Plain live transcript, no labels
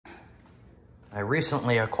I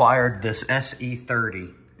recently acquired this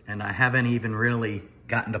SE30 and I haven't even really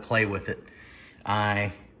gotten to play with it.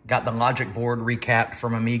 I got the logic board recapped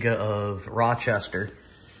from Amiga of Rochester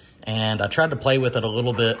and I tried to play with it a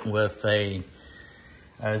little bit with a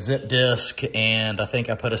zip disk, and I think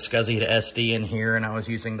I put a SCSI to SD in here, and I was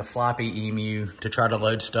using the floppy EMU to try to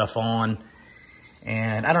load stuff on.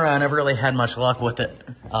 And I don't know, I never really had much luck with it.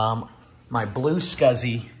 My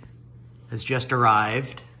BlueSCSI has just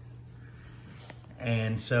arrived.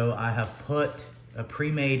 And so I have put a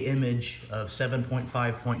pre-made image of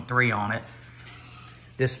 7.5.3 on it.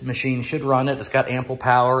 This machine should run it. It's got ample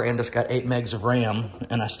power and it's got 8 megs of RAM.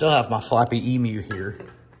 And I still have my floppy EMU here.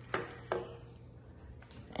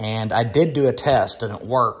 And I did do a test and it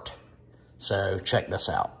worked. So check this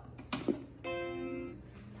out.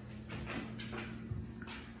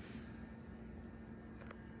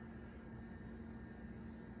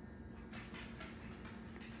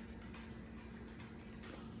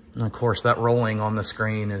 And of course, that rolling on the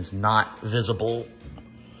screen is not visible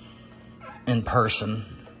in person.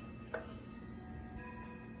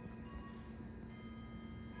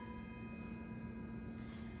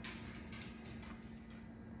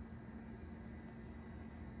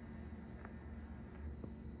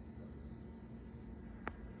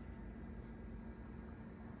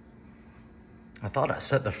 I thought I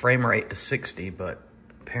set the frame rate to 60, but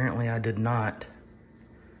apparently I did not.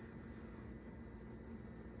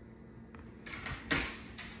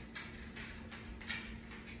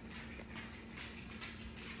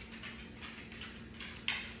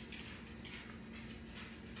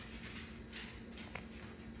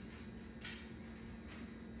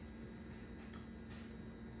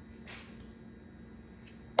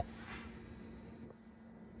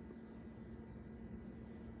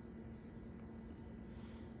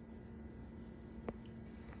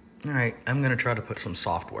 All right, I'm gonna try to put some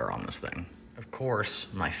software on this thing. Of course,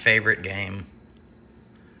 my favorite game,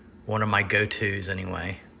 one of my go-tos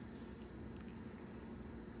anyway.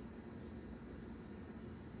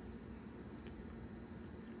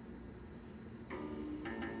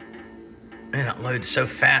 Man, it loads so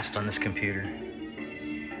fast on this computer.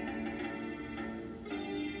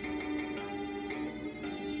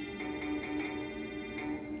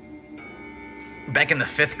 Back in the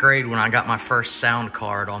 5th grade when I got my first sound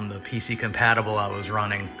card on the PC compatible I was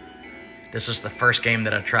running, this was the first game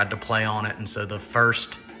that I tried to play on it, and so the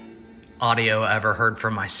first audio I ever heard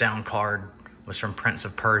from my sound card was from Prince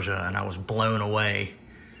of Persia, and I was blown away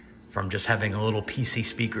from just having a little PC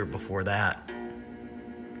speaker before that.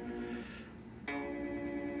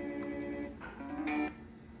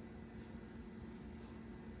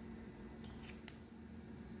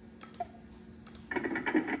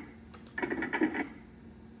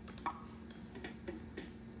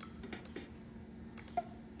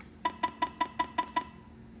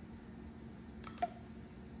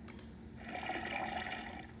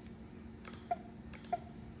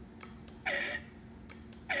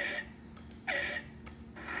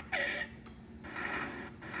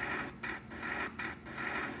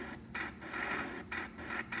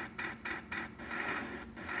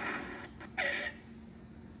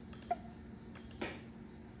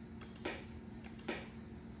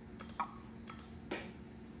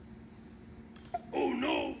 Oh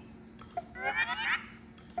no!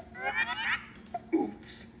 Oops.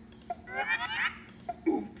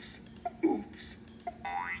 Oops. Oops.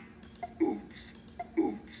 Oops.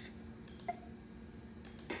 Oops.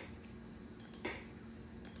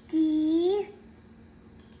 D.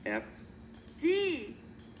 F. D.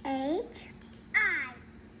 H. I.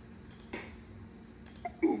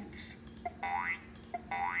 Oops.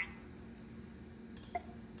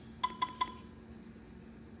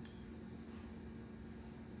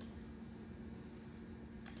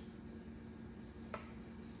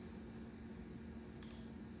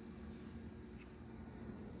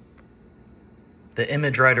 The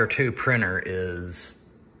ImageWriter 2 printer is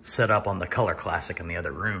set up on the Color Classic in the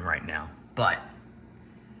other room right now, but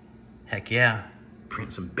heck yeah,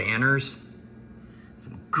 print some banners,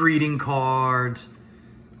 some greeting cards,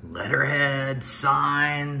 letterheads,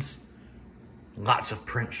 signs, lots of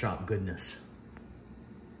print shop goodness.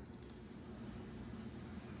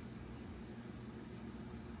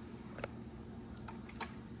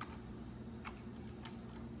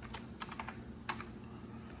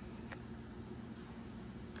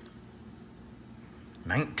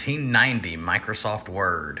 $1990 Microsoft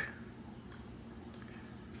Word.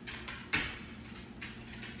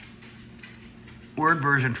 Word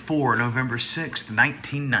version 4, November 6th,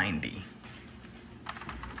 1990.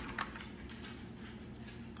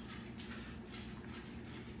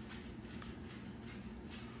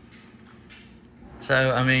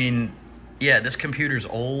 So, I mean, yeah, this computer's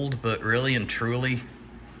old, but really and truly,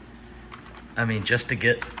 I mean, just to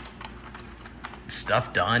get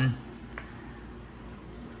stuff done,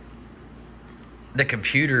 the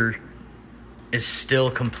computer is still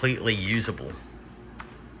completely usable.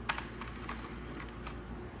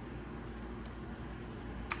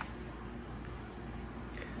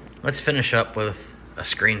 Let's finish up with a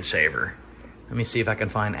screensaver. Let me see if I can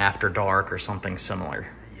find After Dark or something similar.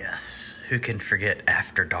 Yes, who can forget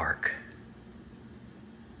After Dark?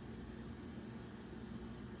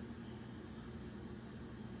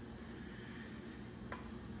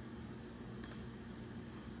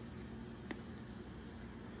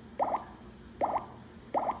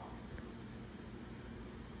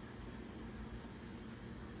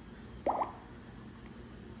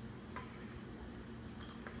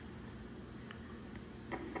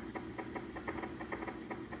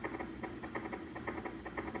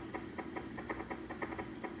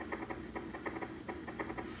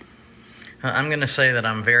 I'm going to say that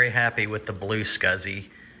I'm very happy with the BlueSCSI,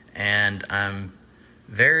 and I'm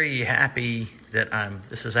very happy that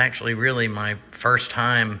this is actually really my first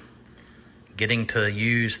time getting to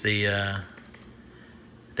use the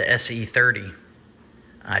SE30.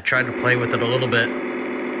 I tried to play with it a little bit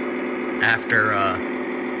after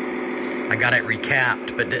I got it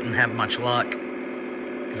recapped, but didn't have much luck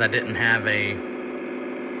because I didn't have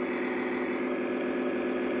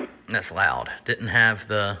that's loud. Didn't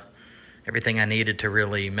have everything I needed to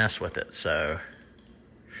really mess with it, so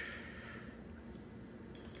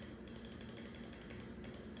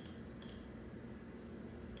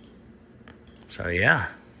yeah.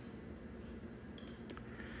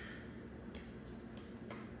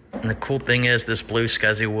 And the cool thing is this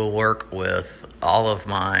BlueSCSI will work with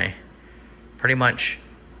pretty much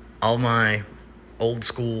all my old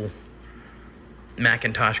school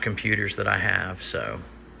Macintosh computers that I have, so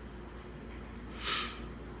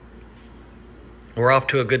we're off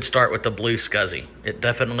to a good start with the BlueSCSI. It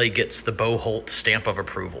definitely gets the Boholt stamp of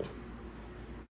approval.